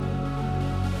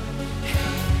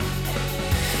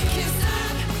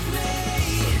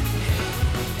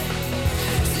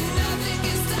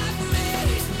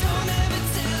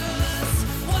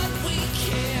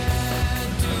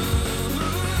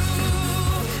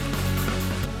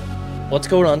What's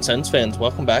going on, Sens fans?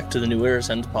 Welcome back to the New Era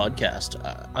Sens podcast.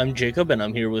 I'm Jacob, and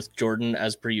I'm here with Jordan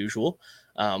as per usual.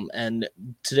 And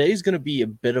today's going to be a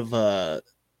bit of a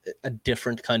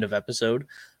different kind of episode.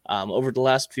 Over the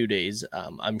last few days,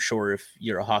 I'm sure if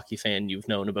you're a hockey fan, you've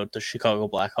known about the Chicago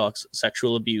Blackhawks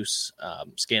sexual abuse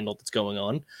scandal that's going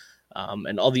on,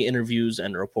 and all the interviews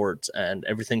and reports and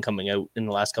everything coming out in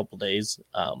the last couple of days.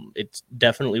 It's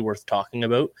definitely worth talking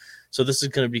about. So this is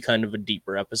going to be kind of a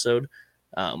deeper episode.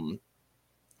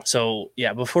 So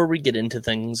yeah, before we get into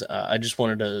things, I just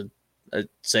wanted to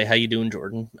say how you doing,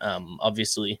 Jordan.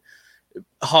 Obviously,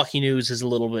 hockey news is a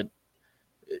little bit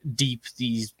deep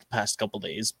these past couple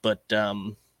days, but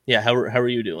yeah, how are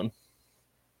you doing?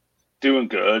 Doing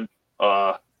good.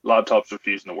 Laptop's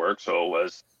refusing to work, so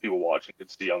as people watching can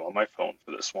see, I'm on my phone for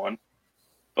this one.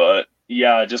 But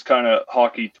yeah, just kind of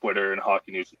hockey Twitter and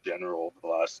hockey news in general over the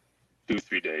last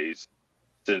 2-3 days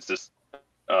since this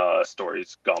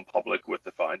story's gone public with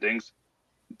the findings.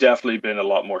 Definitely been a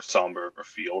lot more somber of a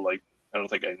feel. Like I don't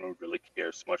think anyone really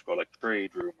cares so much about like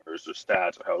trade rumors or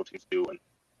stats or how teams doing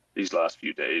these last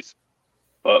few days.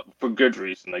 But for good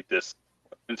reason, like this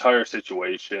entire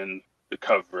situation, the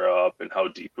cover up and how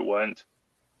deep it went,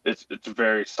 it's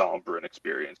very somber an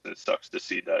experience, and it sucks to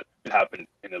see that it happened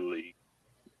in a league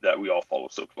that we all follow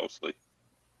so closely.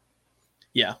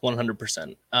 Yeah,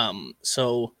 100%.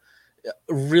 So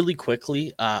really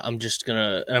quickly, I'm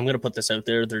gonna put this out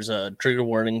there. There's a trigger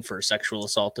warning for sexual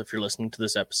assault if you're listening to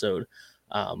this episode.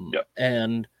 Yep.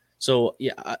 And so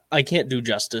yeah, I can't do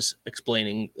justice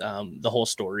explaining the whole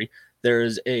story. There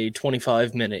is a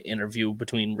 25-minute interview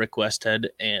between Rick Westhead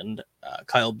and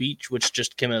Kyle Beach, which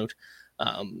just came out.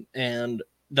 And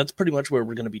that's pretty much where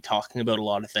we're going to be talking about a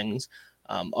lot of things.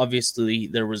 Obviously,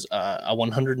 there was a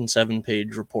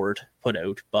 107-page report put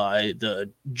out by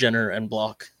the Jenner and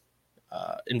Block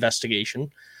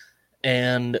investigation,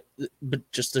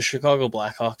 but just the Chicago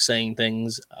Blackhawks saying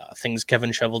things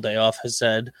Kevin Cheveldayoff has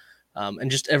said, and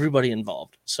just everybody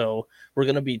involved. So we're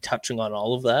going to be touching on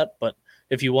all of that, but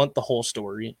if you want the whole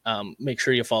story, make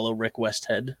sure you follow Rick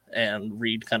Westhead and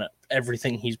read kind of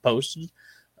everything he's posted.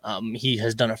 He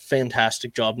has done a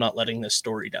fantastic job not letting this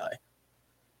story die.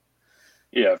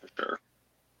 Yeah, for sure.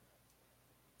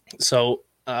 So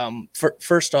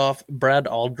first off, Brad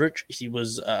Aldrich, he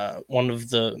was one of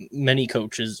the many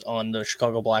coaches on the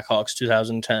Chicago Blackhawks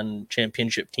 2010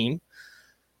 championship team.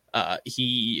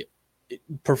 He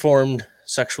performed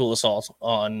sexual assault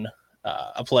on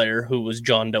a player who was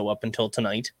John Doe up until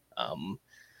tonight.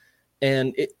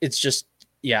 And it's just,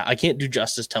 yeah, I can't do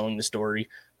justice telling the story.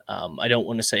 I don't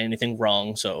want to say anything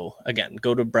wrong. So again,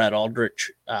 go to Brad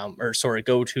Aldrich,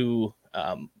 go to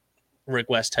Rick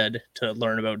Westhead to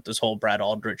learn about this whole Brad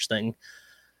Aldrich thing.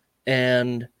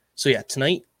 And so yeah,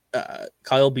 tonight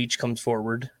Kyle Beach comes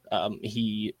forward.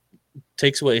 He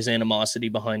takes away his animosity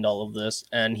behind all of this,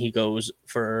 and he goes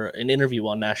for an interview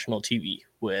on national TV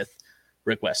with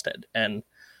Rick Westhead. And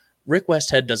Rick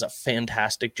Westhead does a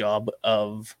fantastic job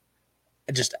of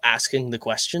just asking the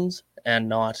questions and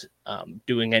not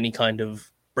doing any kind of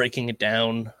breaking it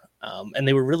down. And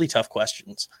they were really tough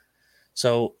questions.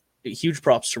 So huge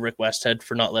props to Rick Westhead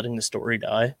for not letting the story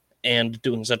die and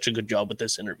doing such a good job with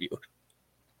this interview.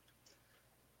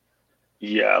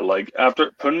 Yeah, like after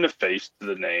putting a face to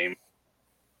the name,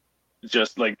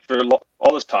 just like for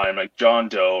all this time, like John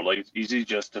Doe, like it's easy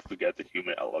just to forget the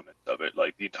human element of it.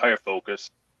 Like the entire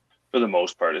focus, for the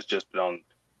most part, has just been on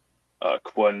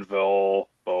Quenneville,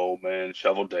 Bowman,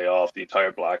 Cheveldayoff, the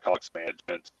entire Blackhawks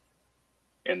management,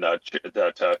 and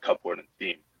that cup-winning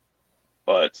team.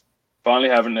 But finally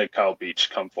having like Kyle Beach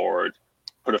come forward,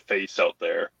 put a face out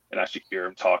there, and actually hear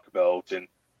him talk about and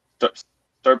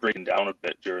start breaking down a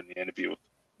bit during the interview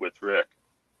with Rick.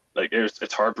 Like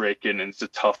it's heartbreaking and it's a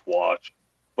tough watch,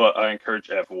 but I encourage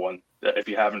everyone that if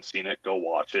you haven't seen it, go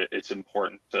watch it. It's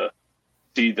important to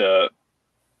see the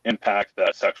impact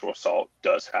that sexual assault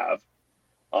does have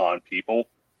on people.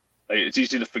 Like, it's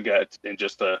easy to forget and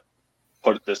just to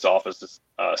put this off as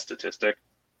a statistic,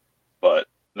 but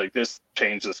like this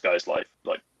changed this guy's life.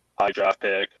 Like high draft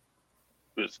pick,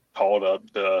 was called up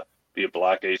to be a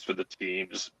black ace for the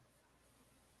teams,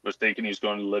 was thinking he was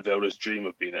going to live out his dream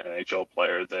of being an NHL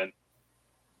player. Then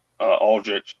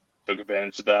Aldrich took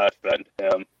advantage of that, threatened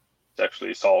him,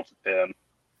 sexually assaulted him.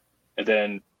 And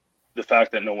then the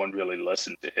fact that no one really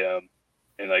listened to him,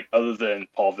 and like other than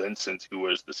Paul Vincent, who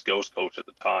was the skills coach at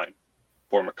the time,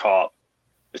 former cop,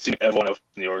 it seemed everyone else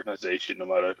in the organization, no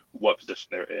matter what position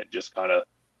they're in, just kind of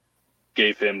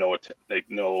gave him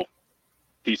no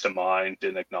peace of mind,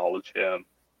 didn't acknowledge him.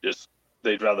 Just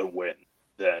they'd rather win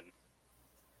than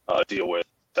deal with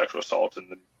sexual assault and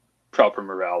the proper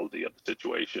morality of the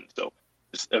situation. So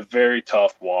It's a very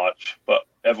tough watch, but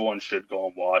everyone should go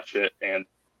and watch it. And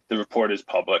the report is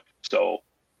public, so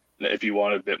if you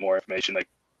want a bit more information, like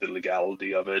the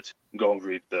legality of it, go and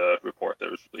read the report that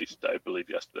was released, I believe,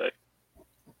 yesterday.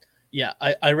 Yeah,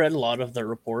 I read a lot of the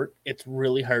report. It's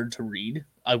really hard to read.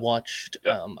 I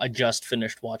just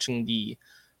finished watching the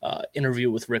interview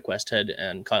with Rick Westhead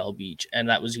and Kyle Beach, and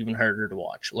that was even harder to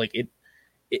watch. Like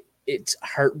it's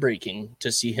heartbreaking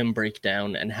to see him break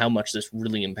down and how much this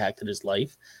really impacted his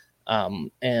life.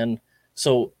 And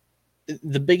so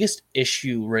the biggest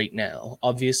issue right now,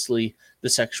 obviously, the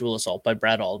sexual assault by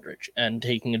Brad Aldrich and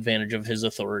taking advantage of his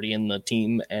authority in the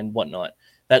team and whatnot.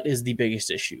 That is the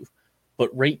biggest issue.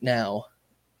 But right now,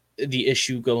 the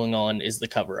issue going on is the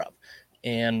cover up.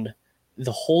 And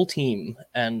the whole team,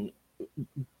 and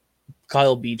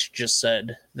Kyle Beach just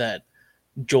said that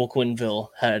Joel Quenneville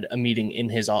had a meeting in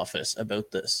his office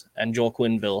about this. And Joel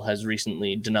Quenneville has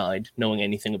recently denied knowing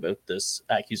anything about this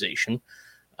accusation.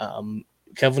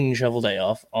 Kevin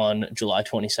Cheveldayoff on July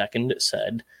 22nd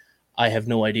said, I have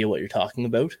no idea what you're talking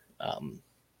about.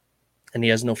 And he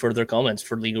has no further comments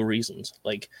for legal reasons.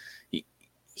 Like,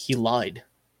 he lied.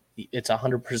 It's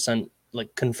 100%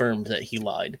 like confirmed that he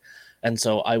lied. And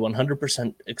so I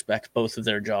 100% expect both of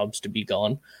their jobs to be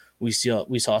gone. We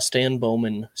saw Stan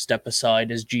Bowman step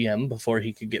aside as GM before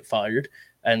he could get fired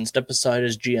and step aside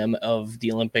as GM of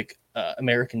the Olympic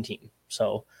American team.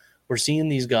 So we're seeing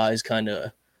these guys kind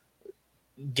of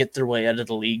get their way out of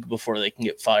the league before they can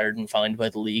get fired and fined by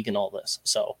the league and all this.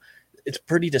 So it's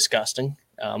pretty disgusting.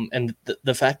 And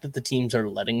the fact that the teams are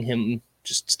letting him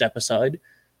just step aside,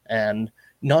 and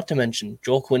not to mention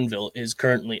Joel Quenneville is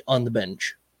currently on the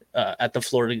bench at the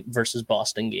Florida versus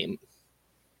Boston game,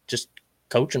 just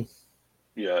coaching.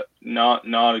 Yeah, not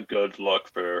a good look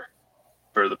for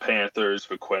the Panthers,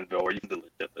 for Quenneville, or even the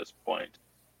league at this point.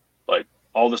 Like,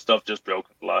 all the stuff just broke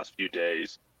in the last few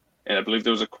days. And I believe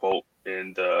there was a quote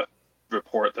in the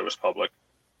report that was public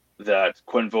that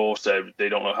Quenneville said they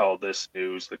don't know how this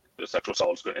news, the sexual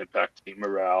assault, is going to impact team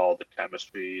morale, the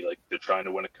chemistry, like they're trying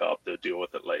to win a cup, they'll deal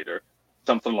with it later.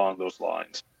 Something along those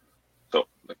lines. So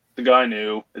the guy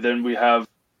knew. And then we have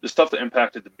the stuff that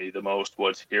impacted me the most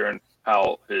was hearing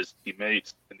how his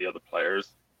teammates and the other players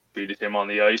treated him on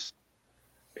the ice.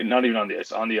 And not even on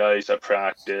the ice, at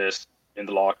practice, in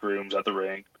the locker rooms, at the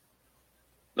rink.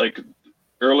 Like,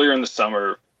 earlier in the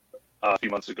summer, a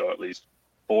few months ago at least,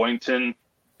 Boynton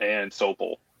and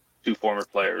Sopel, two former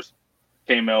players,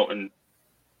 came out and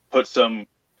put some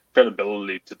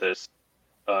credibility to this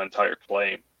entire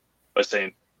claim by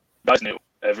saying, guys knew,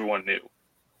 everyone knew.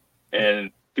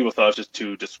 And people thought it was just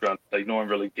too disgruntled. Like, no one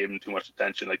really gave him too much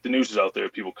attention. Like, the news was out there,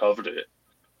 people covered it.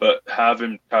 But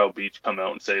having Kyle Beach come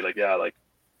out and say, like, yeah, like,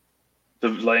 the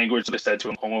language they said to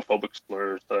him, homophobic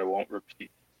slurs that I won't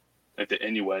repeat, like the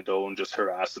innuendo and just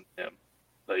harassing him,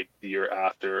 like the year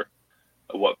after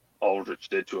what Aldrich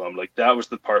did to him, like that was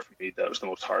the part for me that was the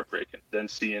most heartbreaking. Then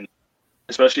seeing,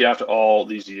 especially after all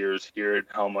these years, hearing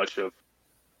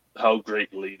how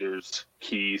great leaders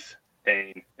Keith,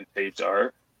 Kane, and Taves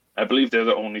are. I believe they're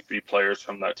the only three players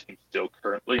from that team still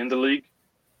currently in the league.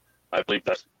 I believe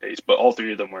that's the case, but all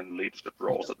three of them were in leadership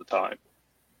roles at the time.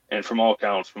 And from all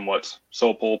accounts, from what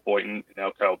Sopel, Boynton, and now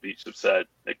Kyle Beach have said,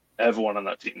 like everyone on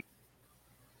that team,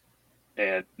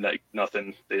 and like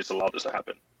nothing, they just allowed this to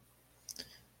happen.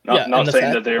 Not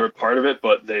saying that they were part of it,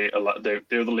 but they're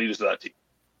the leaders of that team.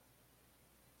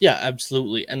 Yeah,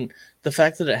 absolutely. And the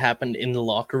fact that it happened in the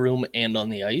locker room and on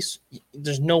the ice,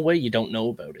 there's no way you don't know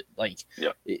about it. Like,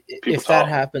 yeah, if that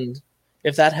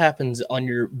happens on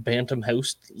your Bantam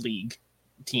House League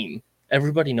team,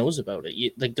 everybody knows about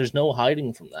it. Like, there's no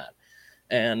hiding from that.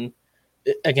 And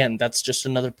again, that's just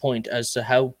another point as to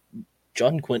how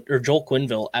Joel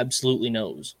Quenneville absolutely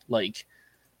knows. Like,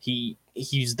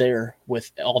 he's there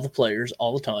with all the players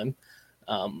all the time.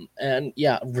 And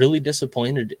yeah, really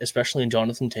disappointed, especially in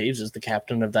Jonathan Taves as the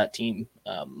captain of that team,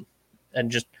 and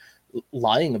just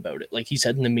lying about it. Like he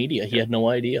said in the media, he had no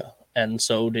idea. And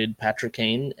so did Patrick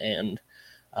Kane, and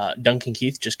Duncan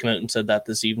Keith just came out and said that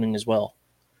this evening as well.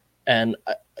 And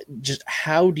just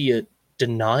how do you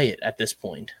deny it at this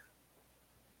point?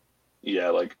 Yeah,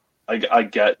 like I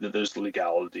get that there's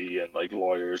legality and like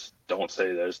lawyers don't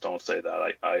say this, don't say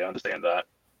that. I understand that.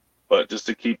 But just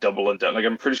to keep doubling down, like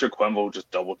I'm pretty sure Quenneville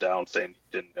just doubled down saying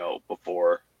he didn't know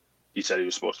before he said he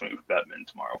was supposed to meet with Bettman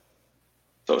tomorrow.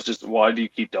 So it's just, why do you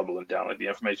keep doubling down? Like the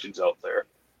information's out there.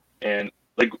 And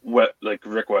like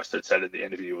Rick West had said in the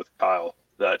interview with Kyle,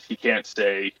 that he can't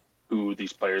say who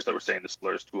these players that were saying the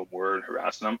slurs to him were and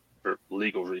harassing them for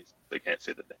legal reasons. They can't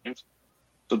say the names.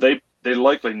 So they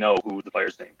likely know who the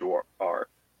players named are.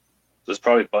 there's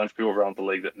probably a bunch of people around the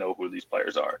league that know who these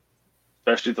players are,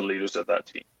 especially the leaders of that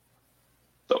team.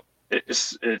 So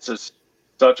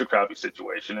such a crappy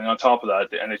situation. And on top of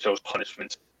that, the NHL's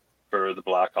punishment for the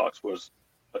Blackhawks was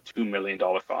a $2 million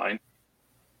fine.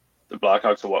 The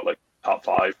Blackhawks are like top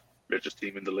 5 richest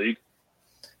team in the league?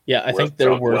 Yeah, I think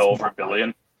they're worth well over $1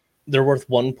 billion. They're worth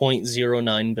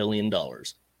 $1.09 billion.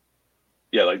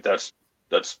 Yeah, like that's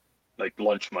like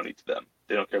lunch money to them.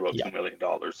 They don't care about $2 million.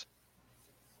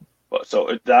 But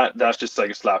so that's just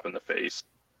like a slap in the face.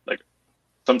 Like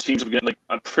some teams have getting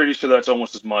I'm pretty sure that's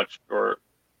almost as much or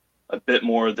a bit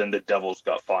more than the Devils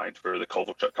got fined for the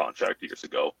Kovalchuk contract years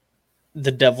ago.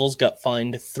 The Devils got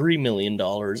fined $3 million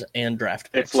and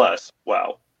draft picks. It's less.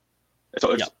 Wow.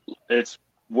 So it's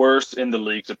worse in the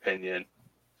league's opinion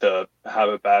to have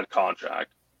a bad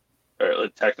contract, or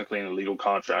technically an illegal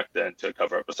contract, than to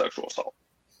cover up a sexual assault.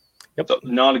 Yep. So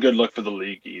not a good look for the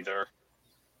league either.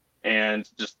 And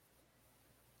just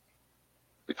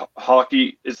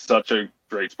hockey is such a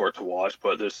great sport to watch,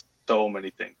 but there's so many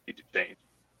things need to change.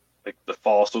 Like the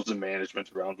fossils and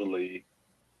management around the league,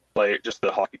 just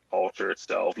the hockey culture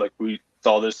itself. Like we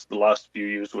saw this the last few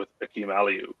years with Akeem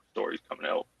Aliu stories coming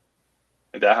out.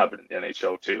 Like that happened in the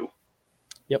NHL too.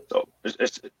 Yep. So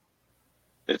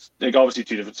it's like obviously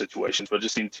 2 different situations, but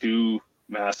just seen 2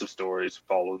 massive stories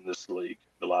following this league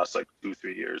the last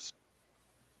 2-3 years.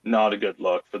 Not a good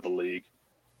look for the league,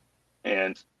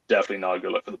 and definitely not a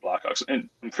good look for the Blackhawks. And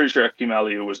I'm pretty sure Akeem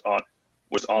Aliu was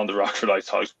on the Rockford Ice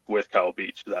Hogs with Kyle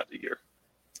Beach that year.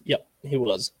 Yep, he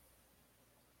was.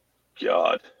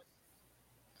 God.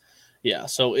 Yeah.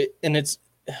 So it's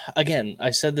again.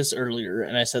 I said this earlier,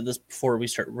 and I said this before we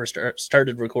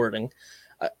started recording.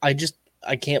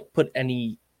 I can't put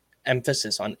any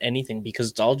emphasis on anything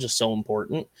because it's all just so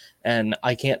important, and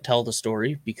I can't tell the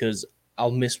story because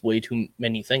I'll miss way too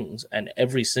many things, and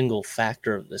every single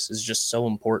factor of this is just so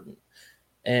important.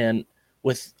 And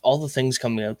with all the things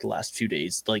coming out the last few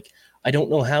days, I don't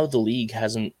know how the league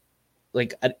hasn't,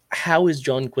 how is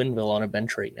John Quenneville on a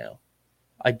bench right now?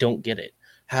 I don't get it.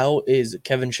 How is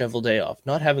Kevin Cheveldayoff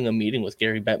not having a meeting with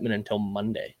Gary Bettman until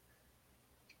Monday?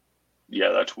 Yeah,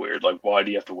 that's weird. Why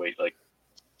do you have to wait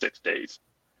 6 days?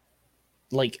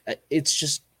 It's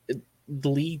just the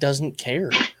league doesn't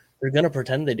care. They're going to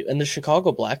pretend they do. And the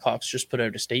Chicago Blackhawks just put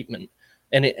out a statement,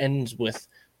 and it ends with,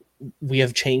 we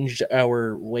have changed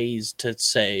our ways to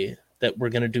say that we're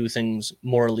going to do things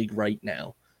morally right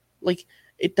now.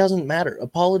 It doesn't matter.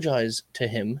 Apologize to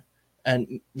him,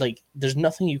 and there's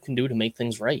nothing you can do to make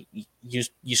things right.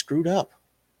 You screwed up.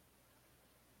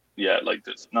 Yeah,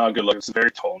 it's not a good look. It's a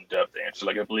very tone-deaf answer.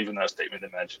 I believe in that statement they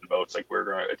mentioned about it's we're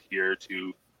going to adhere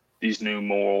to these new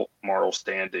moral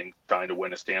standings, trying to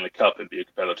win a Stanley Cup and be a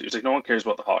competitor. It's no one cares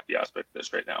about the hockey aspect of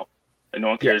this right now. And no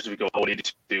one cares if you go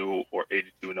 82 or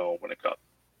 82-0 and win a cup.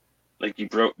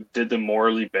 You did the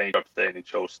morally bankrupt thing and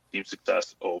chose team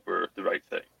success over the right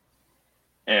thing.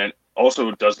 And also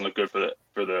it doesn't look good for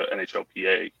the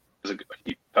NHLPA. Because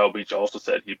Kyle Beach also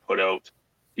said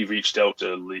he reached out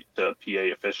to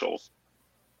PA officials.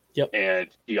 Yep. And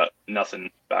he got nothing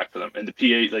back for them. And the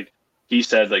PA, he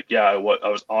said, I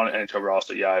was on an NHL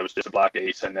roster. Yeah, I was just a black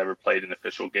ace. I never played an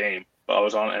official game, but I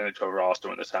was on an NHL roster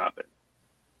when this happened.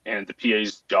 And the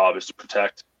PA's job is to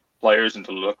protect players and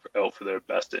to look out for their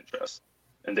best interests.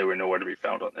 And they were nowhere to be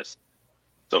found on this.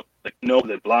 So, no,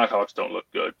 the Blackhawks don't look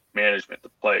good. Management, the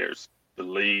players, the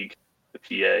league, the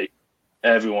PA,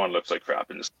 everyone looks like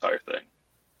crap in this entire thing.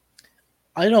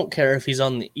 I don't care if he's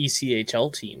on the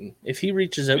ECHL team. If he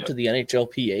reaches out to the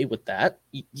NHLPA with that,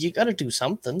 you got to do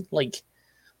something. I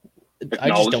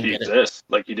just don't get exists.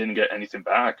 He didn't get anything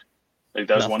back.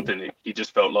 That's one thing. He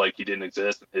just felt like he didn't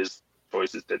exist. His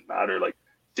choices didn't matter.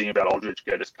 Seeing Brad Aldrich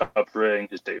get his cup ring,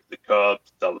 his day for the cup,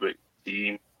 celebrate the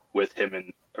team with him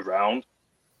and around.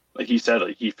 He said,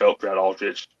 he felt Brad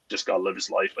Aldrich just got to live his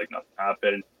life nothing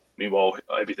happened. Meanwhile,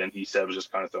 everything he said was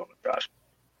just kind of thrown in the trash.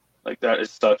 That is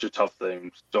such a tough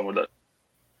thing, someone that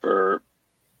for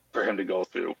him to go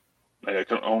through. I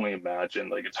can only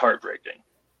imagine. It's heartbreaking.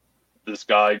 This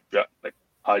guy,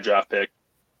 high draft pick,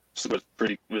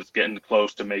 was getting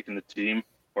close to making the team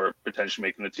or potentially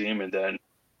making the team, and then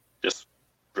just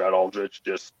Brad Aldrich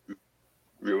just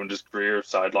ruined his career,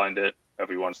 sidelined it.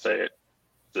 However you want to say it,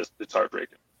 it's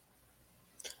heartbreaking.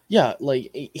 Yeah,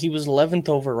 he was 11th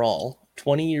overall,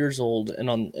 20 years old, and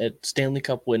on a Stanley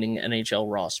Cup winning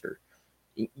NHL roster.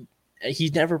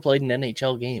 He's never played an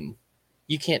NHL game.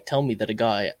 You can't tell me that a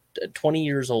guy 20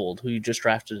 years old who you just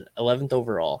drafted 11th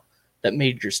overall that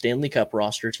made your Stanley Cup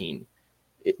roster team,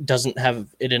 it doesn't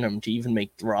have it in him to even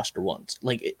make the roster once.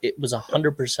 It was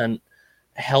 100%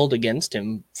 held against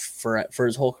him for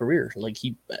his whole career. Like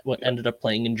he ended up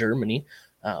playing in Germany.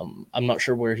 I'm not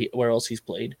sure where else he's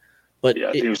played, but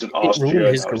he was in it ruined Austria, his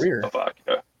now he's in career.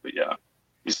 Slovakia. But yeah,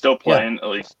 he's still Yeah, playing, at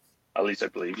least I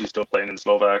believe he's still playing in the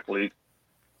Slovak league.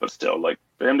 But still, like,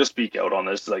 for him to speak out on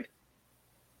this, like,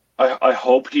 I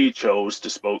hope he chose to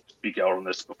speak out on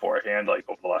this beforehand. Like,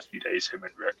 over the last few days, him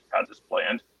and Rick had this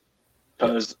planned. yeah,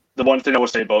 Because the one thing I will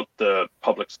say about the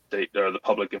public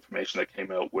information that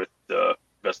came out with the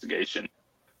investigation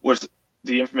was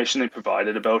the information they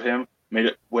provided about him made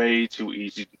it way too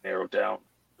easy to narrow down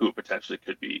who it potentially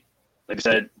could be. Like I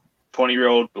said,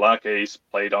 20-year-old black ace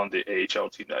played on the AHL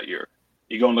team that year.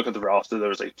 You go and look at the roster, there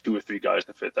was like 2 or 3 guys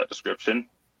that fit that description.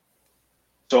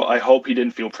 So I hope he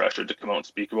didn't feel pressured to come out and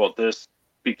speak about this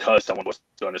because someone was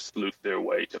going to sleuth their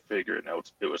way to figuring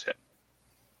out it was him.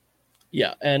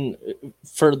 Yeah, and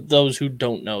for those who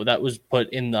don't know, that was put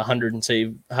in the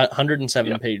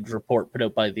 107 page report put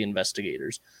out by the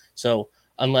investigators. So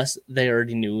unless they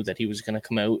already knew that he was going to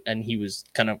come out and he was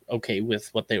kind of okay with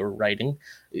what they were writing,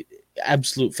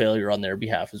 absolute failure on their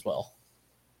behalf as well.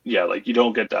 Yeah, like you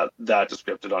don't get that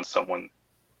descriptive on someone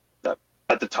that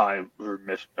at the time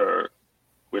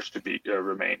wished to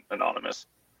remain anonymous.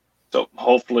 So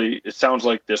hopefully, it sounds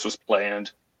like this was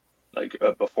planned, like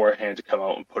beforehand, to come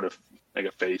out and put a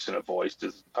face and a voice to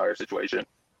this entire situation.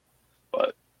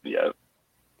 But yeah,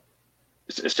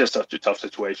 it's just such a tough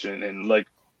situation, and like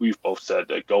we've both said,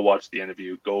 go watch the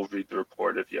interview, go read the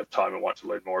report if you have time and want to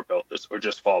learn more about this, or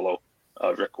just follow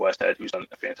Rick Westhead, who's done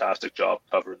a fantastic job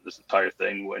covering this entire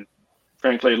thing. When,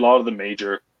 frankly, a lot of the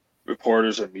major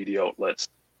reporters and media outlets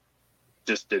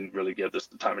just didn't really give this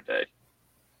the time of day.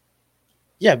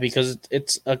 Yeah, because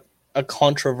it's a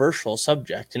controversial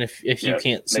subject, and if you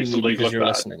can't see me because you're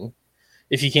listening,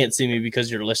 if you can't see me because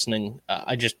you're listening,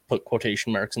 I just put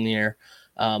quotation marks in the air.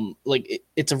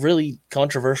 It's a really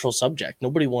controversial subject.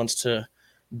 Nobody wants to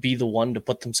be the one to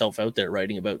put themselves out there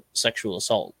writing about sexual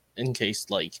assault in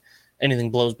case like anything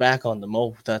blows back on them.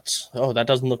 That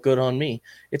doesn't look good on me.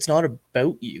 It's not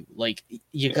about you. Like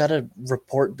you gotta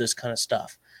report this kind of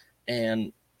stuff.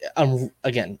 And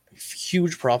again,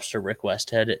 huge props to Rick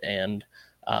Westhead and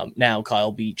now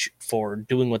Kyle Beach for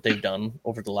doing what they've done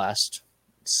over the last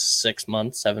 6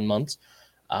 months, 7 months.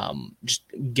 Just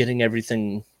getting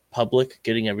everything public,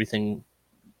 getting everything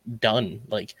done.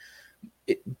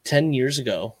 10 years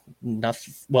ago,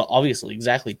 nothing. Well, obviously,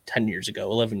 exactly 10 years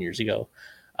ago, 11 years ago,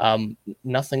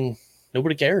 nothing.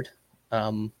 Nobody cared.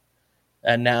 And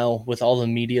now, with all the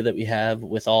media that we have,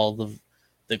 with all the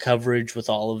coverage, with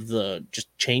all of the just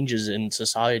changes in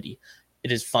society,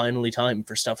 it is finally time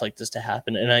for stuff like this to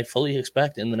happen. And I fully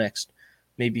expect in the next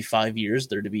maybe 5 years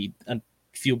there to be a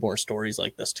few more stories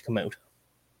like this to come out.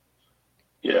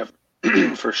 Yeah,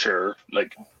 for sure.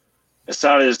 Like, as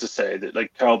sad as to say that,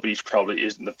 like, Kyle Beach probably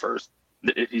isn't the first.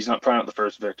 He's probably not the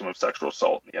first victim of sexual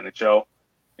assault in the NHL,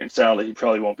 and sadly, he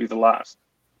probably won't be the last.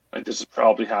 Like, this has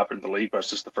probably happened in the league, but it's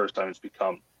just the first time it's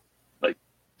become like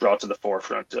brought to the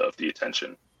forefront of the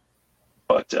attention.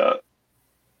 But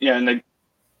yeah, and like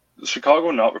Chicago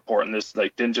not reporting this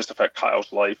like didn't just affect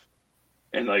Kyle's life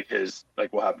and like his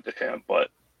like what happened to him, but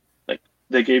like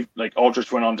they gave like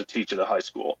Aldrich went on to teach at a high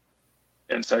school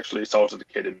and sexually assaulted a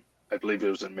kid in, I believe it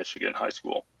was in Michigan high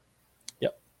school.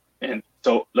 Yep. And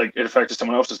so like it affected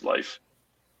someone else's life.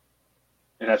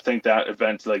 And I think that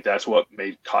event, like that's what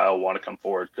made Kyle want to come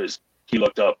forward because he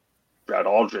looked up Brad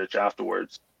Aldrich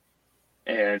afterwards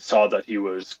and saw that he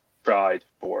was tried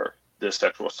for this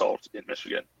sexual assault in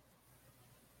Michigan.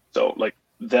 So like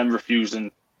them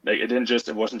refusing, like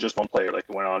it wasn't just one player. Like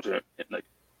it went on to like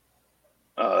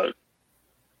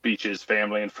Beach's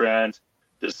family and friends,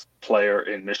 this player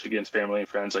in Michigan's family and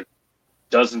friends, like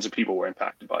dozens of people were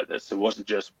impacted by this. It wasn't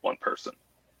just one person.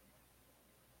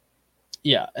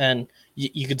 Yeah, and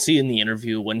you could see in the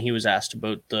interview when he was asked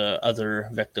about the other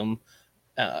victim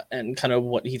and kind of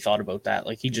what he thought about that.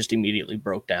 Like he just immediately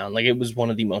broke down. Like it was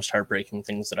one of the most heartbreaking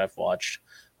things that I've watched.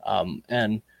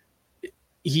 And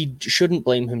he shouldn't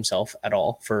blame himself at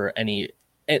all for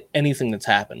anything that's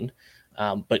happened.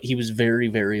 But he was very,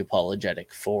 very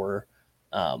apologetic for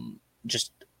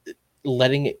just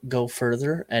letting it go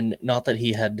further. And not that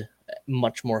he had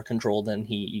much more control than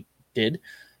he did,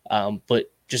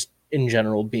 but just in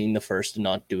general being the first and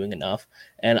not doing enough.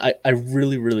 And I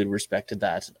really, really respected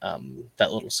that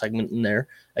that little segment in there.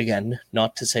 Again,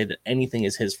 not to say that anything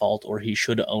is his fault or he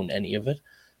should own any of it.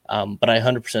 But I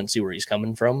 100% see where he's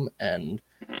coming from. And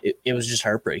it was just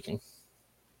heartbreaking.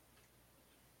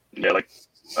 Yeah, like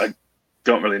I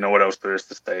don't really know what else there is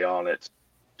to say on it.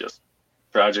 Just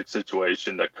tragic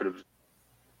situation that could have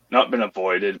not been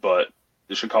avoided, but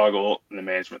the Chicago and the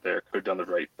management there could have done the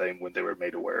right thing when they were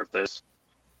made aware of this,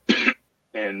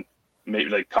 and maybe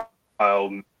like Kyle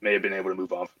may have been able to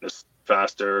move on from this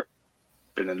faster,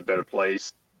 been in a better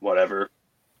place, whatever.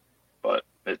 But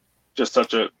it's just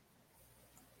such a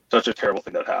terrible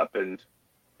thing that happened,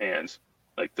 and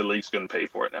like the league's going to pay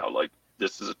for it now. Like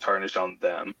this is a tarnish on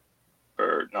them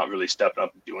for not really stepping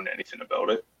up and doing anything about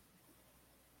it.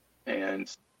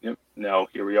 And now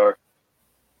here we are.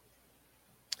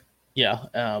 Yeah.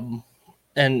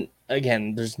 And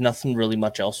again, there's nothing really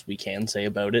much else we can say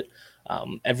about it.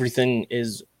 Everything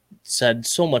is said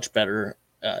so much better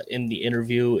in the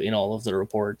interview, in all of the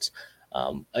reports.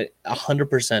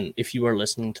 100%, if you are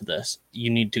listening to this, you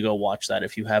need to go watch that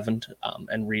if you haven't,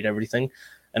 and read everything.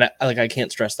 And I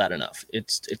can't stress that enough.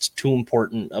 It's too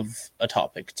important of a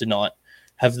topic to not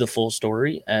have the full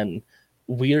story. And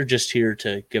we are just here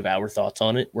to give our thoughts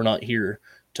on it. We're not here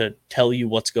to tell you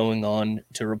what's going on,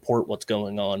 to report what's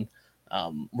going on.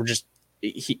 We're just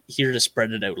here to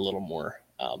spread it out a little more,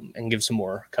 and give some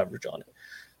more coverage on it.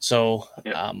 So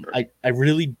I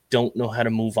really don't know how to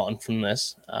move on from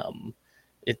this.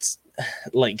 It's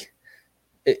like,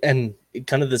 and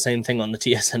kind of the same thing on the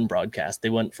TSN broadcast. They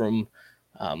went from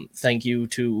thank you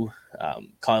to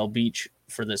Kyle Beach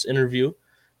for this interview.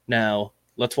 Now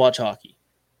let's watch hockey.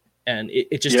 And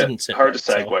it just didn't sit hard right,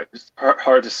 to segue. So.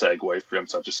 Hard to segue from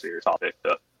such a serious topic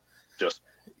to just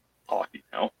hockey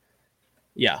now.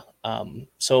 Yeah.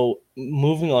 So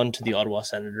moving on to the Ottawa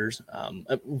Senators.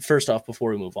 First off, before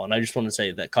we move on, I just want to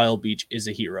say that Kyle Beach is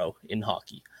a hero in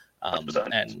hockey.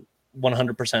 And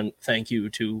 100% thank you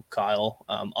to Kyle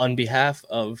on behalf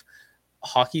of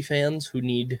hockey fans who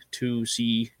need to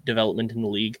see development in the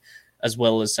league, as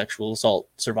well as sexual assault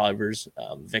survivors,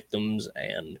 victims,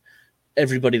 and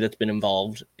everybody that's been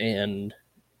involved, and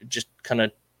just kind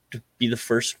of to be the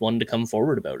first one to come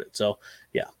forward about it. So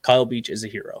yeah, Kyle Beach is a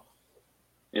hero.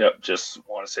 Yep, just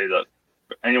want to say that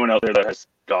for anyone out there that has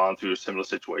gone through a similar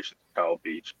situation to Kyle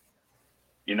Beach,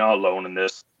 you're not alone in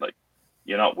this. Like,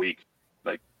 you're not weak.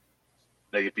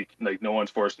 Like no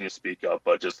one's forcing you to speak up,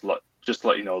 but just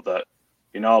let you know that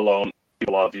you're not alone.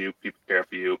 People love you. People care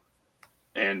for you.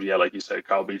 And yeah, like you said,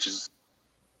 Kyle Beach is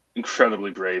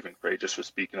incredibly brave and courageous for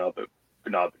speaking up. It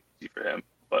could not be easy for him,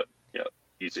 but yeah,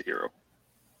 he's a hero.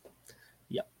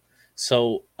 Yeah.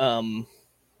 So,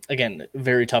 again,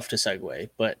 very tough to segue,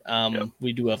 but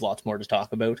we do have lots more to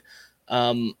talk about.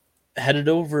 Headed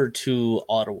over to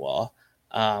Ottawa.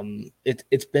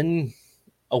 It's been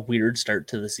a weird start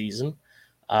to the season.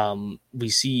 We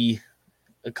see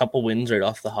a couple wins right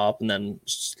off the hop and then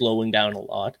slowing down a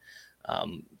lot.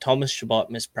 Thomas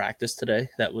Chabot missed practice today.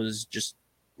 That was just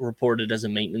reported as a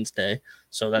maintenance day,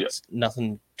 so that's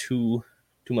nothing too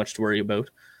much to worry about.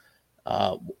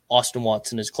 Austin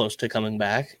Watson is close to coming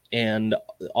back, and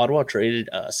Ottawa traded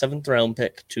a 7th round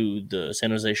pick to the San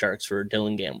Jose Sharks for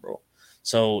Dylan Gambrell.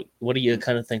 So what do you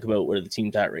kind of think about where the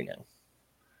team's at right now?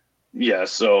 Yeah,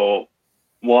 so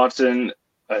Watson,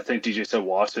 I think DJ said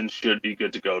Watson should be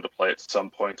good to go to play at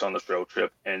some point on this road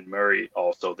trip, and Murray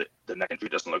also, the neck injury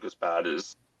doesn't look as bad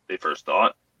as they first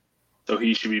thought, so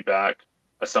he should be back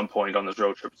at some point on this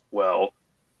road trip as well.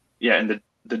 Yeah, and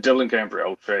the Dylan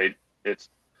Gambrell trade, it's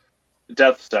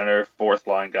depth center, 4th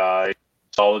line guy,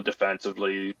 solid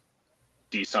defensively,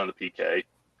 decent on the PK.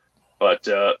 But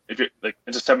if you're like,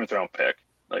 it's a 7th round pick,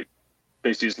 like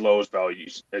basically as low as value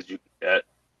as you can get.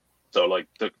 So like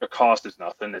the cost is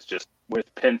nothing. It's just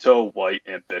with Pinto, White,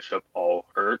 and Bishop all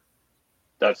hurt,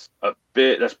 that's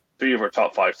 3 of our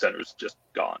top 5 centers just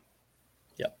gone.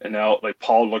 Yeah. And now like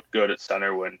Paul looked good at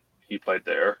center when he played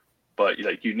there, but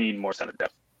like you need more center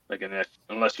depth. Like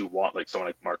unless you want like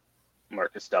someone like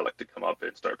Marcus Delic to come up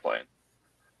and start playing.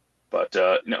 But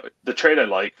the trade I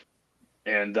like,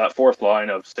 and that 4th line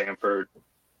of Stanford,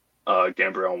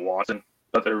 Gambrell, and Watson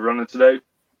that they're running today,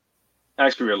 I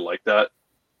actually really like that.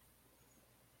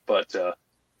 But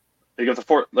if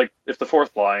the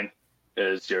 4th line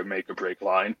is your make or break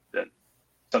line, then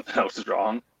something else is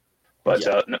wrong. But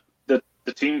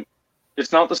the team,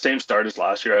 it's not the same start as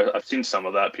last year. I've seen some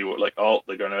of that. People are like, oh,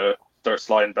 they're gonna start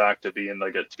sliding back to being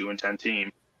like a 2-10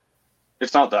 team.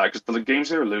 It's not that, because the games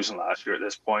they were losing last year at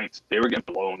this point, they were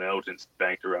getting blown out and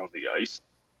spanked around the ice.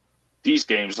 These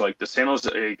games, like the San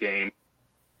Jose game,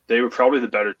 they were probably the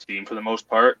better team for the most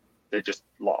part. They just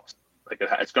lost. Like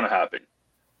it's going to happen.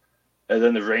 And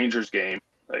then the Rangers game,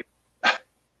 like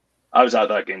I was at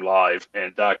that game live,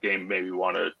 and that game made me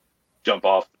want to jump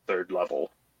off the 3rd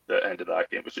level. The end of that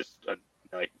game was just a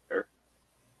nightmare.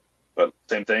 But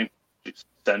same thing,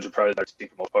 Sens were probably the better team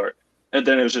for the most part. And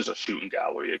then it was just a shooting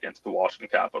gallery against the Washington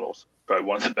Capitals, probably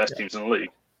one of the best teams in the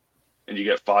league, and you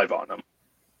get 5 on them.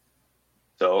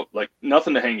 So like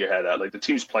nothing to hang your head at. Like the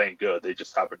team's playing good, they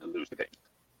just happen to lose the game.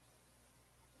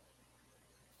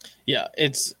 Yeah,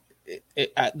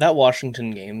 that Washington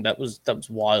game that was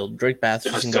wild. Drake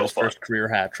Matheson got his first career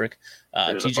hat trick.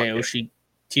 TJ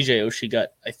Oshie got,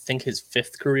 I think, his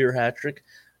 5th career hat trick.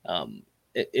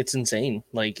 It's insane.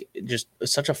 Like, just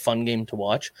such a fun game to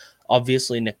watch.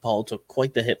 Obviously, Nick Paul took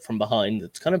quite the hit from behind.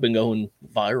 It's kind of been going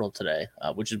viral today,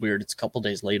 which is weird. It's a couple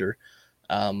days later.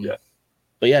 Yeah.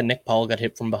 But yeah, Nick Paul got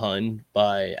hit from behind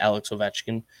by Alex Ovechkin.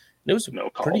 And it was No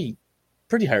call.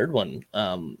 pretty hard one.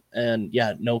 And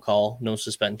yeah, no call, no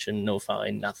suspension, no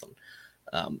fine, nothing.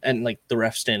 And like the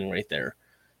ref standing right there.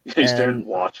 He's there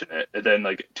watching it, and then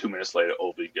like 2 minutes later,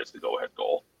 Ovi gets the go-ahead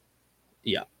goal.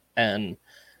 Yeah, and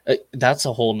that's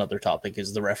a whole nother topic,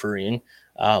 is the refereeing.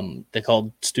 They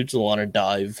called Stützle on a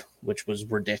dive, which was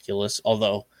ridiculous,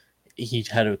 although he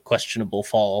had a questionable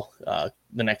fall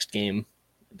the next game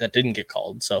that didn't get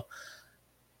called. So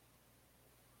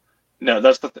no,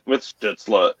 that's with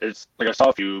Stützle. It's like I saw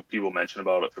a few people mention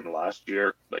about it from last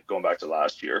year, like going back to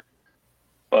last year,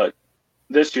 but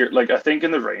this year, like I think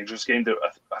in the Rangers game, I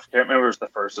can't remember if it was the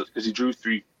first, because he drew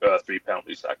three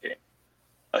penalties that game.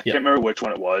 I can't remember which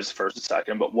one it was, first and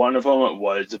second, but one of them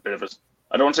was a bit of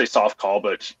I don't want to say soft call,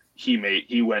 but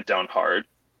he went down hard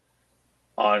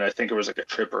on, I think it was like a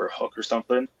trip or a hook or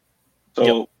something.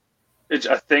 So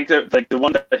I think that like the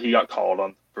one that he got called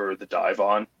on for the dive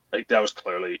on, like that was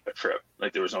clearly a trip.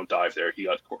 Like there was no dive there. He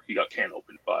got can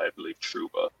opened by, I believe,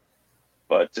 Trouba,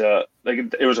 but like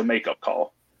it was a makeup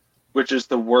call, which is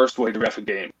the worst way to ref a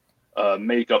game.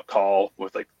 Makeup call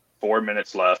with like 4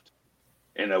 minutes left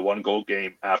in a 1-goal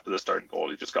game after the starting goal.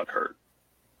 He just got hurt.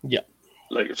 Yeah.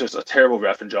 Like it's just a terrible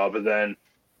reffing job. And then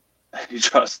he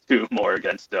draws 2 more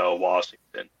against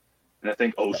Washington. And I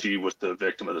think Oshie was the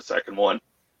victim of the second one.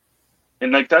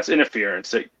 And like that's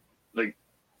interference. Like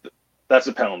that's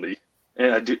a penalty.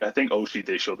 And I think Oshie,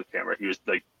 they showed the camera, he was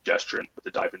like gesturing with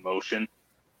the dive in motion.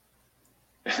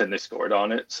 And they scored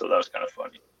on it. So that was kind of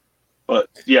funny. But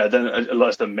yeah, then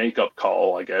unless the makeup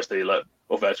call, I guess they let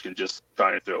Ovechkin just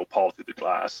try and throw Paul through the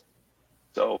glass.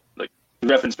 So like the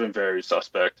reference been very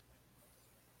suspect.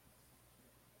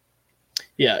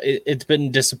 Yeah, it's been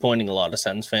disappointing a lot of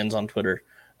Sens fans on Twitter.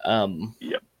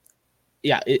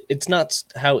 Yeah, it's nuts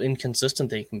how inconsistent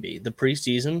they can be. The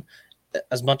preseason,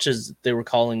 as much as they were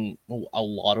calling a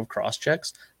lot of cross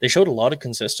checks, they showed a lot of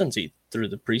consistency through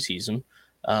the preseason.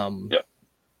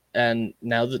 And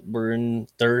now that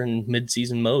they're in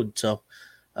mid-season mode, so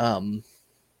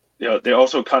they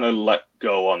also kind of let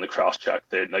go on the cross check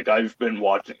thing. Like I've been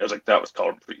watching, I was like, that was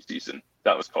called in preseason.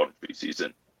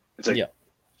 It's like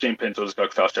Shane Pinto just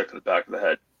got cross checked in the back of the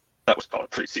head. That was called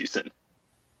preseason.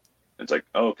 It's like,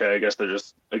 okay, I guess they're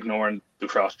just ignoring the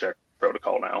cross check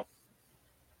protocol now.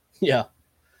 Yeah,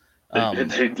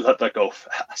 they let that go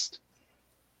fast.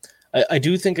 I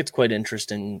do think it's quite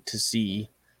interesting to see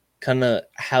kind of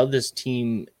how this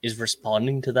team is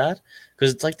responding to that,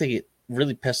 because it's like they get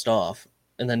really pissed off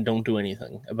and then don't do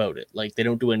anything about it. Like they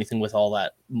don't do anything with all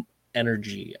that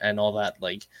energy and all that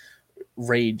like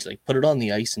rage. Like put it on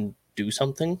the ice and do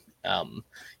something.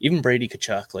 Even Brady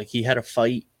Tkachuk, like he had a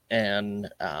fight and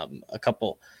a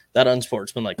couple that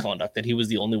unsportsmanlike conduct that he was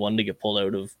the only one to get pulled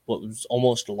out of what was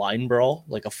almost a line brawl,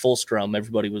 like a full scrum.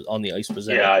 Everybody was on the ice.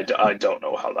 I don't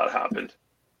know how that happened.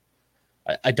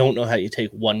 I don't know how you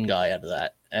take one guy out of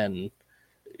that. And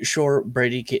sure,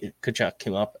 Brady Tkachuk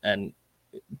came up and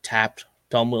tapped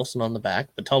Tom Wilson on the back,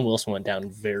 but Tom Wilson went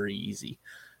down very easy.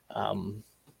 So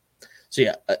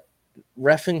yeah,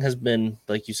 reffing has been,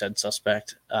 like you said,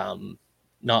 suspect.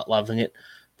 Not loving it,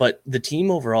 but the team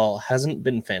overall hasn't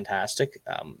been fantastic.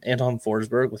 Anton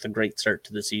Forsberg, with a great start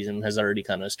to the season, has already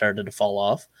kind of started to fall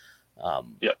off.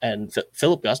 And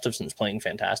Philip Gustafson's playing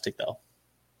fantastic, though.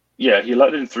 Yeah, he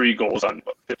let in 3 goals on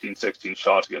 15, 16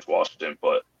 shots against Washington,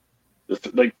 but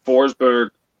like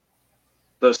Forsberg,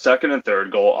 the second and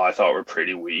third goal I thought were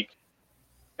pretty weak,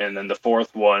 and then the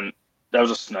fourth one, that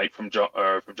was a snipe from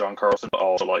John Carlson, but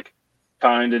also like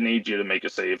kind of need you to make a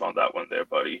save on that one there,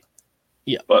 buddy.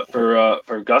 Yeah. But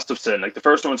for Gustafson, like the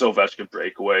first one's Ovechkin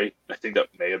breakaway. I think that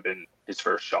may have been his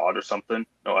first shot or something.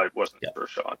 No, it wasn't his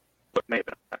first shot, but may have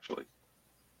been actually,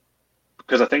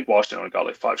 because I think Washington only got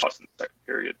like 5 shots in the second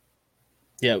period.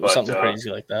 Yeah, it was something crazy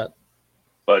like that.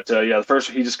 But the first,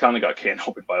 he just kind of got can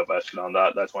opened by Ovechkin on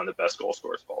that. That's one of the best goal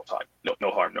scorers of all time. No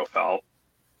harm, no foul.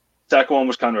 Second one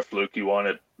was kind of a fluky one.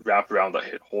 It wrapped around that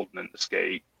hit Holden in the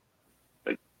skate.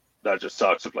 Like that just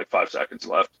sucks with like 5 seconds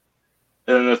left.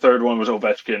 And then the third one was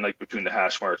Ovechkin, like between the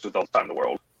hash marks with all the time in the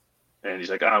world. And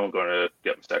he's like, I'm going to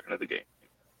get my second of the game.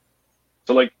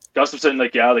 So like Gustafson,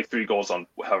 like yeah, like 3 goals on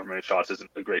however many shots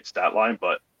isn't a great stat line,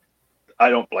 but I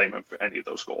don't blame him for any of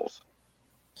those goals.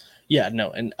 Yeah,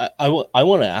 no, and I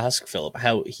want to ask Philip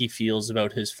how he feels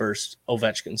about his first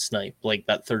Ovechkin snipe, like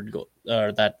that third goal,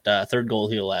 or that third goal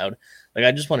he allowed. Like,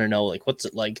 I just want to know, like, what's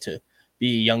it like to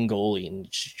be a young goalie and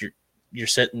you're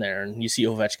sitting there and you see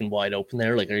Ovechkin wide open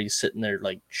there? Like, are you sitting there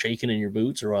like shaking in your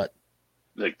boots or what?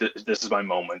 Like this is my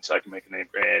moment. I can make a name,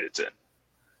 and it's in.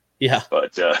 Yeah,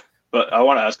 But I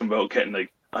want to ask him about getting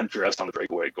like undressed on the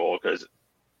breakaway goal because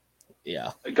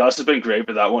yeah, Gus has been great,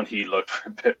 but that one he looked a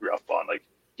bit rough on. Like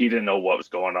he didn't know what was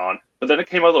going on. But then it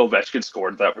came out that Ovechkin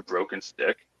scored that with broken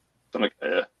stick. So I'm like,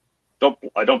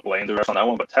 I don't blame the ref on that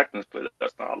one, but technically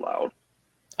that's not allowed.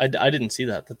 I didn't see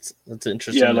that. That's Yeah,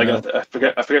 interesting to like know.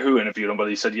 I forget who interviewed him, but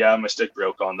he said, yeah, my stick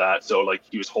broke on that. So like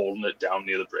he was holding it down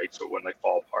near the break so it wouldn't like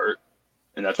fall apart,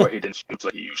 and that's why he didn't shoot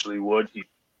like he usually would. He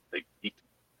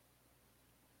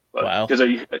but Wow. because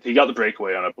he got the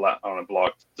breakaway on a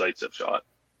blocked Zaitsev shot.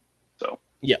 So,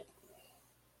 Yeah,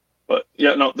 but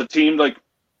yeah, no, the team like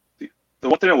the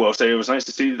one thing I will say, it was nice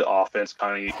to see the offense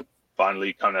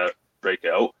finally kind of break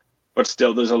out, but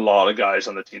still, there's a lot of guys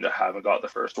on the team that haven't got the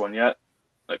first one yet.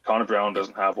 Like Connor Brown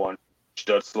doesn't have one,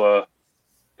 Stutzla,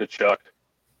 Kachuk.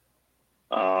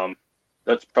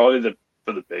 That's probably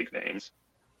for the big names,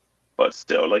 but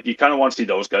still, like you kind of want to see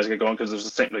those guys get going because there's the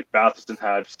same like Batherson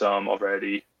had some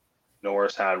already,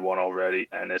 Norris had one already,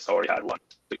 and it's already had one.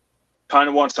 Kind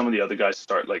of want some of the other guys to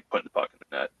start like putting the puck in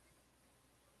the net.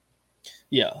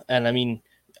 yeah, and I mean,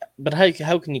 but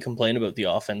how can you complain about the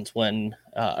offense when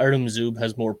Artem Zub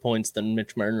has more points than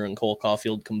Mitch Marner and Cole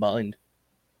Caulfield combined?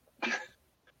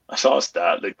 I saw a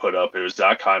stat they put up. It was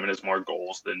Zach Hyman has more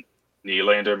goals than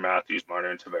Nylander, Matthews, Marner,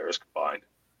 and Tavares combined.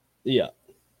 Yeah.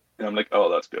 And I'm like, oh,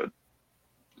 that's good.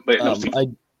 But no, see, I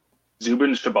Zubin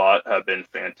and Shabbat have been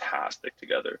fantastic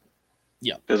together.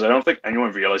 Yeah. Because I don't think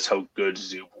anyone realized how good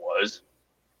Zub was.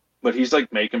 But he's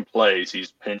like making plays.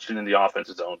 He's pinching in the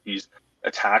offensive zone. He's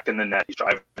attacking the net. He's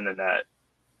driving the net.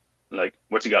 Like,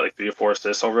 what's he got? Like 3 or 4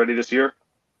 assists already this year?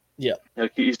 Yeah.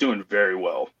 Like, he's doing very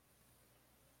well.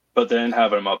 But then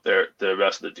having him up there, the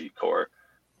rest of the decor,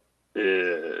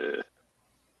 Yeah,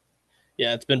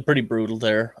 it's been pretty brutal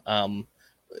there.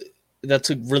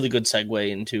 That's a really good segue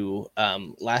into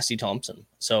Lassie Thompson.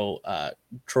 So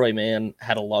Troy Mann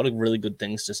had a lot of really good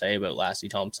things to say about Lassie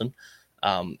Thompson,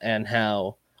 and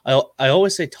how I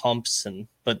always say Thompson,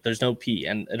 but there's no P,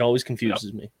 and it always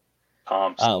confuses me.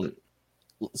 Thompson.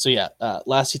 So yeah,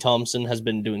 Lassie Thompson has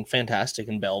been doing fantastic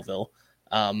in Belleville.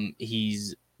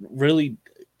 He's really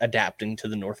adapting to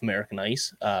the North American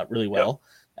ice really well. Yep.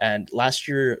 And last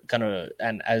year,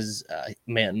 and as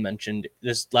Mann mentioned,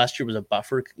 this last year was a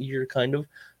buffer year, kind of,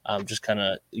 just kind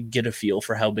of get a feel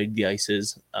for how big the ice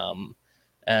is,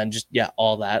 and just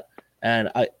all that.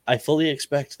 And I fully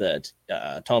expect that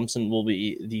Thompson will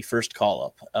be the first call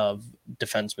up of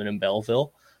defenseman in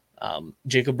Belleville.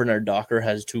 Jacob Bernard Docker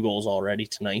has 2 goals already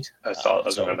tonight. I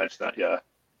was going to mention that.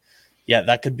 Yeah,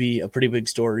 that could be a pretty big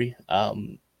story.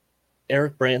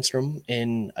 Eric Brandstrom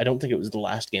I don't think it was the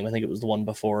last game. I think it was the one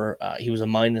before. He was a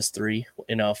 -3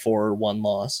 in a 4-1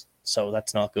 loss. So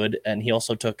that's not good. And he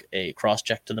also took a cross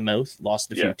check to the mouth,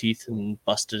 lost a few teeth and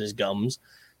busted his gums.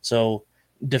 So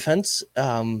defense,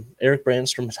 Eric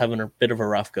Brandstrom is having a bit of a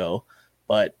rough go,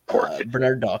 but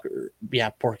Bernard Docker,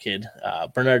 poor kid.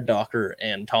 Bernard Docker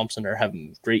and Thompson are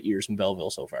having great years in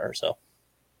Belleville so far. So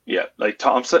yeah, like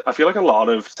Thompson, I feel like a lot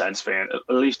of Sens fans,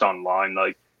 at least online,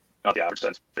 like not the average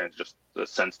Sens fans, just the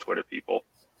Sens Twitter people,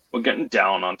 were getting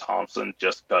down on Thompson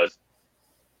just because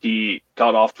he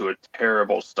got off to a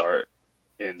terrible start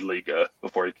in Liga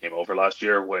before he came over last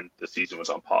year when the season was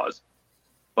on pause.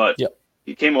 But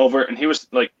he came over and he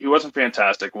wasn't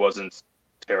fantastic, wasn't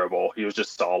terrible. He was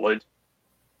just solid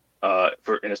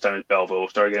in his time at Belleville.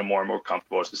 Started getting more and more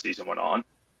comfortable as the season went on.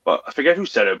 But I forget who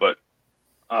said it, but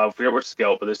I forget what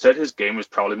scout, but they said his game was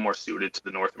probably more suited to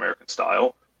the North American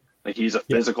style. Like he's a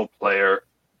physical player.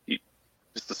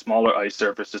 Just the smaller ice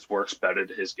surface just works better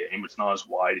to his game. It's not as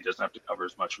wide. He doesn't have to cover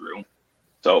as much room.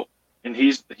 So, and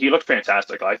he looked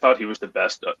fantastic. I thought he was the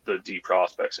best of the D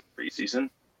prospects in preseason.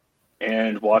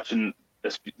 And watching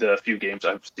the few games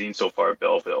I've seen so far at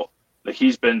Belleville, like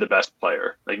he's been the best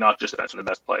player. Like not just the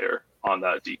best player on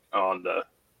the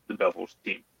Belleville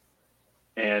team.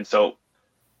 And so,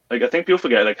 like I think people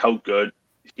forget like how good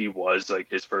he was like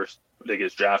his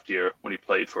draft year when he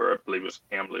played for, I believe it was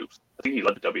Kamloops. I think he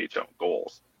led the WHL in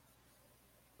goals.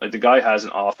 Like the guy has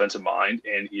an offensive mind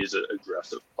and he is an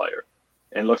aggressive player.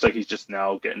 And it looks like he's just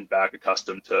now getting back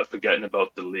accustomed to forgetting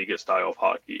about the Liga style of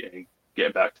hockey and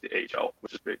getting back to the AHL,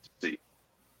 which is great to see.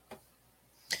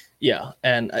 Yeah,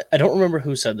 and I don't remember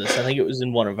who said this. I think it was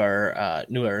in one of our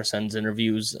New Era Sens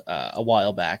interviews a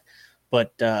while back.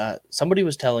 But somebody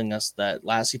was telling us that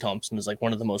Lassie Thompson is like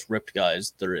one of the most ripped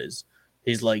guys there is.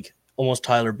 He's like almost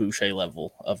Tyler Boucher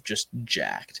level of just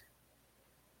jacked.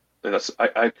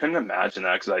 I couldn't imagine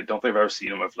that because I don't think I've ever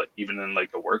seen him with like even in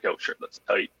like a workout shirt that's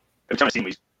tight. Every time I see him,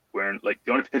 he's wearing like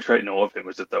the only picture I know of him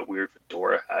was that weird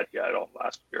fedora hat he had on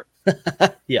last year.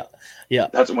 Yeah, yeah.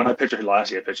 That's when I pictured last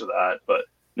year. I pictured that, but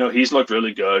no, he's looked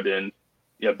really good. And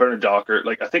yeah, Bernard Docker,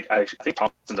 like I think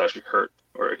Thompson's actually hurt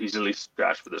or he's at least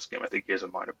scratched for this game. I think he has a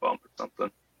minor bump or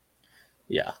something.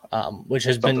 Yeah, which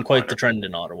has been quite the trend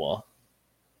in Ottawa.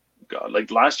 God,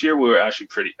 like last year we were actually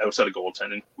pretty outside of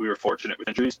goaltending. We were fortunate with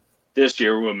injuries. This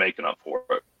year we were making up for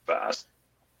it fast.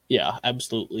 Yeah,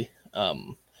 absolutely.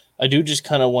 I do just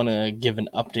kind of want to give an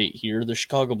update here. The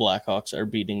Chicago Blackhawks are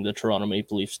beating the Toronto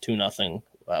Maple Leafs 2-0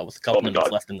 with a couple minutes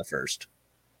left in the first.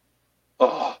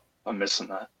 Oh, I'm missing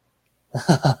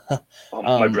that.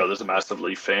 My brother's a massive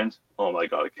Leaf fan. Oh my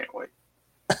God, I can't wait.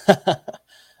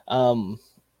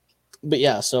 But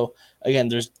yeah, so again,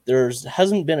 there's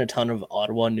hasn't been a ton of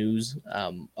Ottawa news.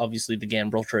 Obviously the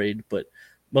Gambrel trade, but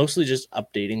mostly just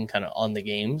updating kind of on the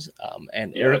games.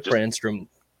 And Eric Brandstrom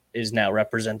is now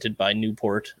represented by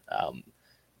Newport,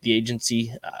 the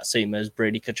agency, same as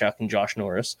Brady Tkachuk and Josh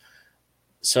Norris.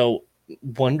 So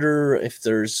wonder if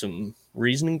there's some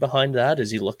reasoning behind that. Is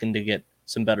he looking to get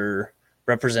some better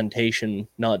representation,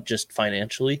 not just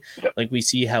financially? Yep. Like we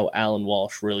see how Alan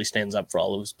Walsh really stands up for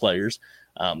all of his players,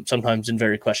 sometimes in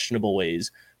very questionable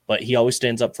ways, but he always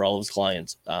stands up for all of his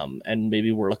clients. And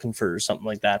maybe we're looking for something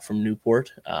like that from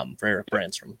Newport for Eric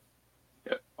Brandstrom.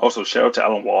 Yeah. Also, shout out to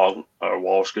Alan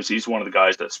Walsh because he's one of the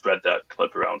guys that spread that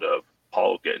clip around of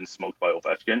Paul getting smoked by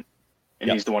Ovechkin,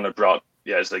 and he's the one that brought.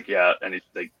 Yeah, it's like and it's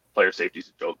like player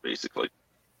safety's a joke basically.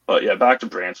 But yeah, back to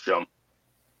Brandstrom.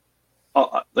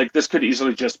 Like this could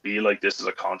easily just be like this is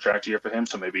a contract year for him,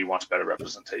 so maybe he wants better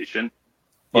representation.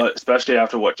 But especially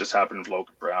after what just happened with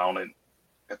Logan Brown, and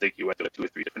I think he went to 2 or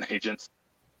 3 different agents.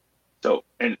 So,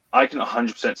 and I can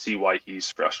 100% see why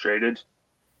he's frustrated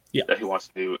that he wants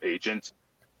a new agent.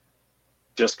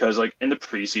 Just because, like, in the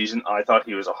preseason, I thought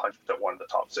he was 100% one of the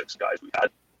top 6 guys we had.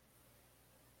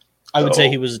 I would say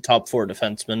he was a top 4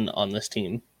 defenseman on this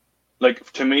team. Like,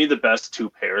 to me, the best 2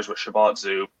 pairs were Shabbat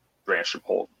Zub, Brandstrom,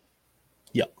 Holt.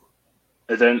 Yep.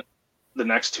 And then the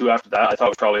next 2 after that, I thought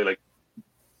was probably, like,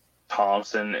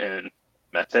 Thompson and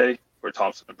Mete, or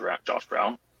Thompson and Josh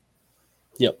Brown.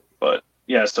 Yep. But,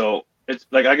 yeah, so it's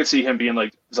like I could see him being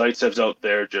like Zaitsev's out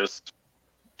there just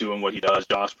doing what he does.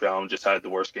 Josh Brown just had the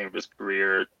worst game of his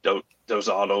career.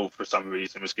 Dozado, for some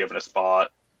reason, was given a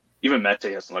spot. Even Mete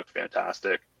hasn't looked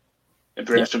fantastic. And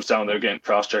Brandstrom's down there getting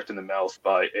cross-checked in the mouth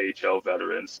by AHL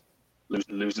veterans,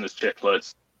 losing his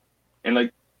chicklets. And,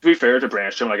 like, to be fair to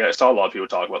Brandstrom, like, I saw a lot of people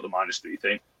talk about the -3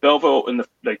 thing. Belleville in the,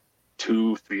 like,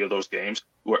 2-3 of those games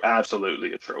were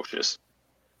absolutely atrocious.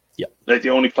 Yeah. Like, the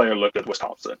only player looked good was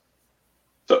Thompson.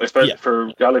 So, especially for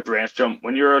a guy like Brandstrom,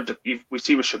 when we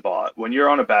see with Shabbat, when you're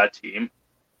on a bad team,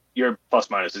 your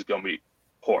plus-minus is going to be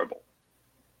horrible.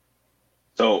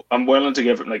 So I'm willing to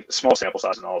give him, like, small sample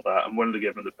size and all of that. I'm willing to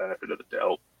give him the benefit of the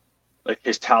doubt. Like,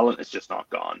 his talent is just not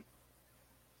gone.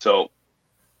 So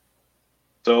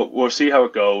we'll see how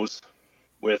it goes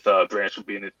with Brandstrom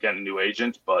getting a new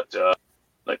agent. But,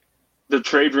 like, the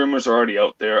trade rumors are already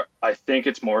out there. I think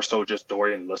it's more so just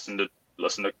Dorian listen to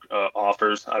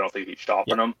offers. I don't think he's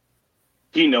shopping them.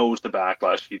 He knows the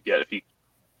backlash he'd get if he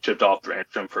shipped off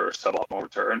Brandstrom for a suboptimal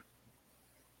return.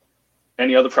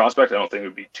 Any other prospect, I don't think it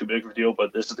would be too big of a deal,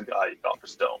 but this is the guy you got for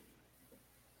Stone.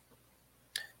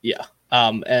 Yeah.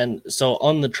 And so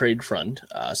on the trade front,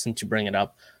 since you bring it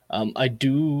up, I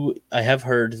have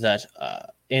heard that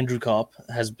Andrew Kopp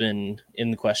has been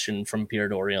in the question from Pierre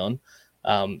Dorion,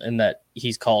 and that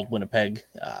he's called Winnipeg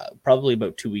probably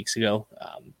about 2 weeks ago,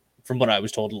 from what I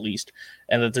was told at least,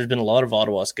 and that there's been a lot of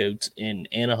Ottawa scouts in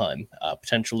Anaheim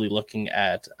potentially looking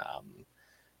at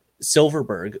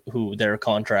Silverberg, who their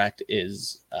contract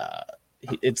is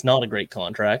it's not a great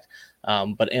contract,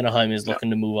 but Anaheim is looking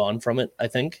to move on from it, I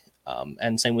think,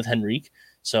 and same with Henrique.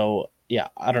 So yeah,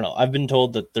 I don't know. I've been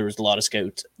told that there's a lot of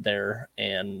scouts there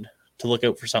and to look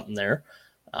out for something there.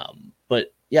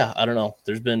 But yeah, I don't know.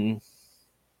 There's been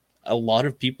a lot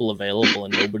of people available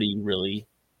and nobody really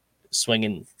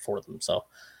swinging for them. So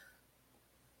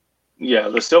yeah,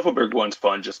 the Silverberg one's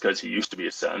fun just because he used to be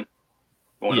a Sen.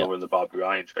 Going over the Bobby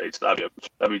Ryan trade, so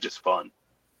that'd be just fun.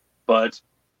 But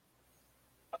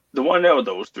the one out of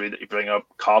those 3 that you bring up,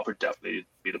 Kopp would definitely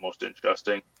be the most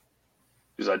interesting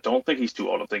because I don't think he's too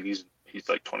old. I think he's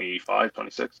like 25,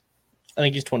 26. I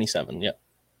think he's 27. Yeah.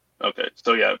 Okay,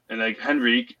 so yeah, and like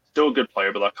Henrique, still a good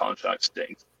player, but that contract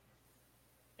stinks.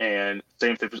 And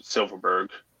same thing with Silverberg,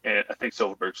 and I think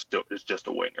Silverberg still is just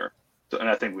a winger. So, and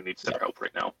I think we need center help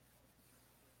right now.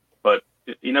 But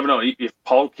you never know. If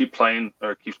Paul keeps playing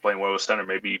well with center,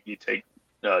 maybe you take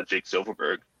Jake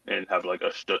Silverberg and have like a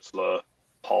Stutzla,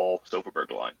 Paul Silverberg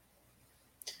line.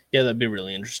 Yeah, that'd be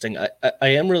really interesting. I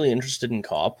am really interested in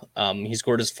Kopp. He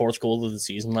scored his 4th goal of the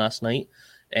season last night,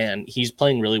 and he's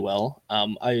playing really well.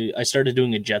 I started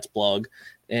doing a Jets blog,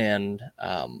 and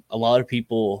a lot of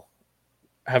people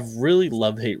have really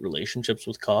love-hate relationships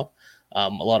with Kopp. A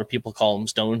lot of people call him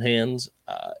stone hands,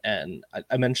 and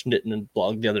I mentioned it in a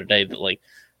blog the other day that like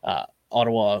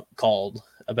Ottawa called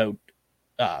about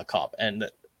Kopp, and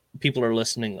that people are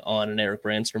listening on an Eric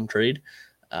Brandstrom trade,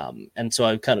 and so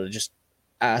I kind of just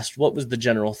asked what was the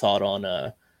general thought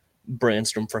on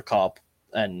Brandstrom for Kopp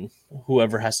and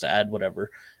whoever has to add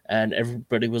whatever, and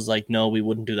everybody was like, no, we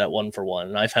wouldn't do that 1-for-1,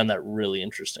 and I found that really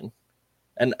interesting.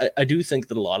 And I do think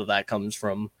that a lot of that comes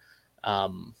from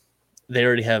they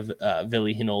already have Ville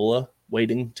Heinola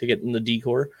waiting to get in the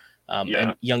D-core,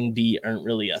 and young D aren't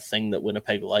really a thing that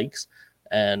Winnipeg likes.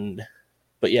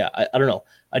 But yeah, I don't know.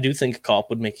 I do think Kopp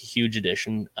would make a huge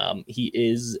addition. He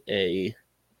is a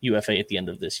UFA at the end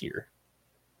of this year.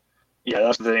 Yeah,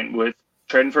 that's the thing with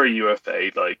trading for a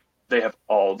UFA. Like they have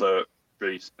all the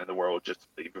reason in the world just to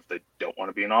leave if they don't want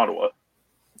to be in Ottawa.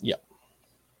 Yeah.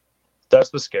 That's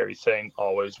the scary thing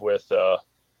always with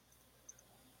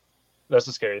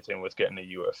getting a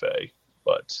UFA.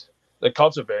 But like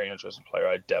Kopp's a very interesting player.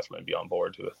 I'd definitely be on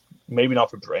board with. Maybe not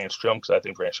for Brandstrom, because I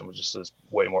think Brandstrom just is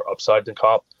way more upside than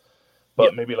Kopp.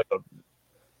 But maybe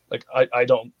I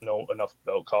don't know enough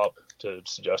about Kopp to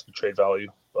suggest a trade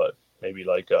value, but maybe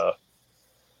like a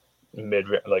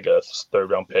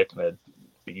third round pick and a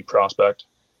B prospect.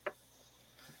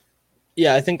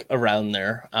 Yeah, I think around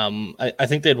there. I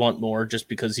think they'd want more just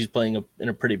because he's playing in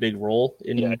a pretty big role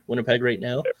in Winnipeg right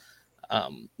now.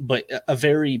 But a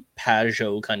very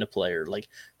Pajot kind of player. Like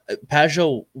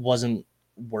Pajot wasn't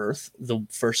worth the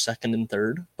 1st, 2nd, and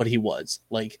 3rd, but he was.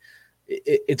 Like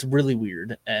it's really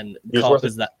weird. And Kopp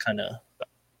is that kind of.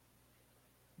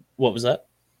 What was that?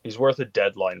 He's worth a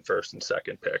deadline 1st and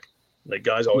 2nd pick. Like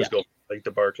guys always go like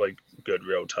the Barclay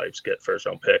Goodrow types, get 1st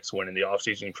round picks. When in the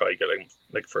offseason you probably get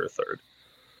like for a 3rd.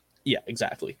 Yeah,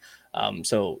 exactly.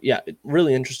 So yeah,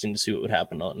 really interesting to see what would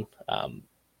happen on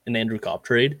an Andrew Kopp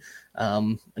trade.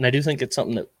 And I do think it's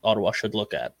something that Ottawa should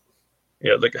look at.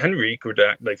 Yeah, like Henrique would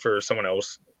like for someone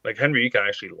else. Like Henrique, I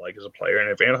actually like as a player, and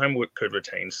if Anaheim could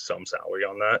retain some salary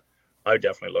on that, I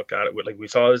definitely look at it. Like we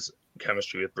saw his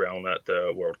chemistry with Brown at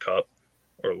the World Cup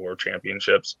or World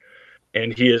Championships.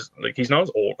 And he is like, he's not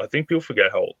as old. I think people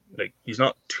forget how like he's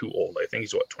not too old. I think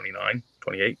he's 29,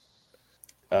 28.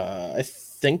 I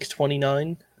think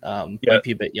 29. Might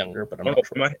be a bit younger, but I'm not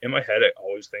sure. In my head, I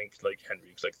always think like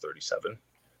Henrique's like 37,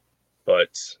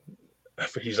 but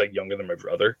he's like younger than my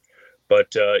brother.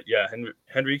 But yeah,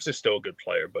 Henrique's is still a good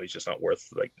player, but he's just not worth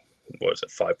like, what is it,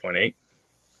 5.8?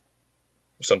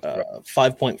 Something.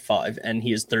 5.5, and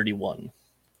he is 31.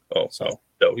 Oh, so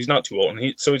no, he's not too old, and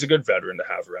he's a good veteran to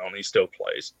have around. He still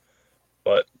plays,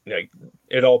 but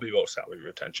it'd all be about salary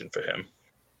retention for him.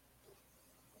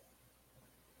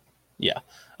 Yeah.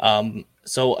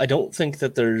 So I don't think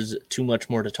that there's too much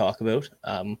more to talk about.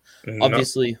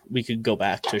 Obviously, we could go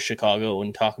back to Chicago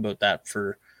and talk about that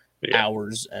for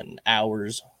hours and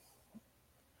hours.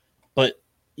 But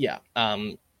yeah,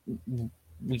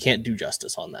 we can't do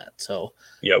justice on that. So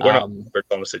yeah, we're not experts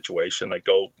on the situation. Like,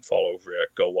 go follow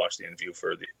Rick, go watch the interview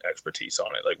for the expertise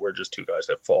on it. Like, we're just two guys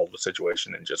that follow the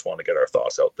situation and just want to get our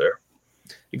thoughts out there.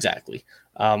 Exactly.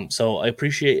 So I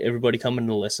appreciate everybody coming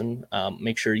to listen.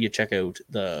 Make sure you check out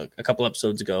a couple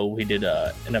episodes ago. We did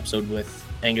an episode with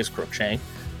Angus Crookshank.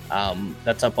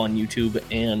 That's up on YouTube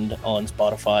and on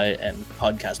Spotify and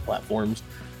podcast platforms.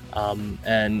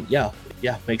 And yeah,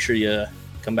 make sure you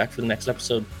come back for the next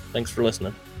episode. Thanks for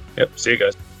listening. Yep. See you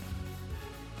guys.